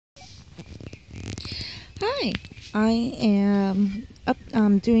Hi, I am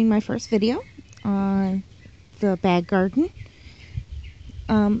doing my first video on the bag garden.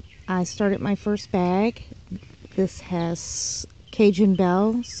 I started my first bag. This has Cajun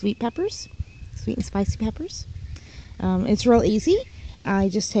Bell sweet peppers, sweet and spicy peppers. It's real easy. I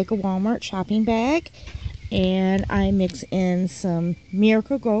just take a Walmart shopping bag and I mix in some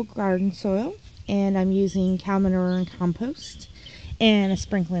Miracle Gold garden soil, and I'm using cow manure and compost and a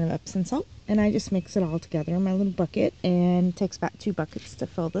sprinkling of Epsom salt, and I just mix it all together in my little bucket, and it takes about 2 buckets to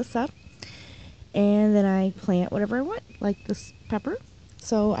fill this up. And then I plant whatever I want, like this pepper.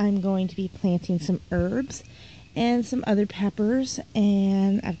 So I'm going to be planting some herbs and some other peppers,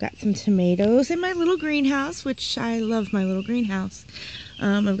 and I've got some tomatoes in my little greenhouse, which I love my little greenhouse.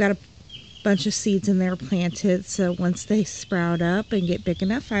 I've got a bunch of seeds in there planted, so once they sprout up and get big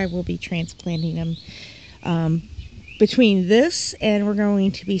enough, I will be transplanting them between this, and we're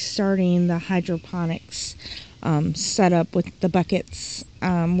going to be starting the hydroponics setup with the buckets.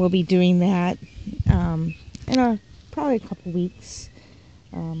 We'll be doing that in probably a couple weeks.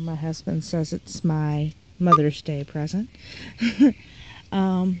 My husband says it's my Mother's Day present.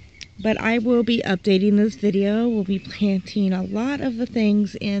 But I will be updating this video. We'll be planting a lot of the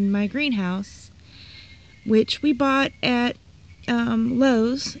things in my greenhouse, which we bought at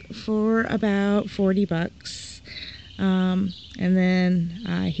Lowe's for about 40 bucks. And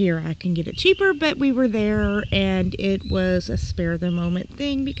then here I can get it cheaper, but we were there and it was a spare the moment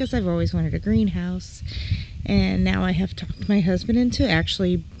thing because I've always wanted a greenhouse, and now I have talked my husband into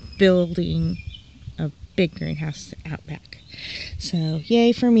actually building a big greenhouse out back. So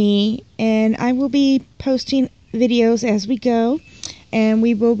yay for me. And I will be posting videos as we go, and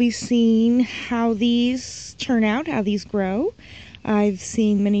we will be seeing how these turn out, how these grow. I've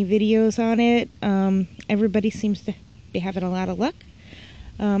seen many videos on it. Everybody seems to be having a lot of luck.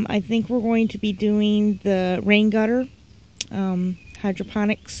 I think we're going to be doing the rain gutter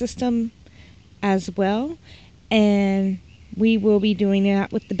hydroponic system as well, and we will be doing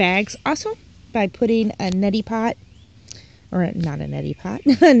that with the bags also by putting a neti pot, or not a neti pot,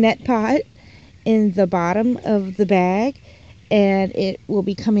 a net pot in the bottom of the bag, and it will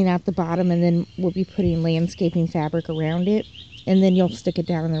be coming out the bottom, and then we'll be putting landscaping fabric around it, and then you'll stick it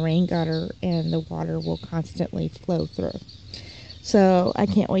down in the rain gutter and the water will constantly flow through. So I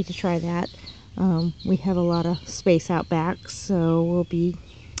can't wait to try that. We have a lot of space out back, so we'll be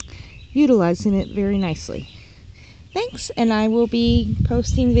utilizing it very nicely. Thanks, and I will be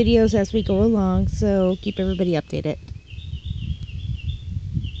posting videos as we go along, so keep everybody updated.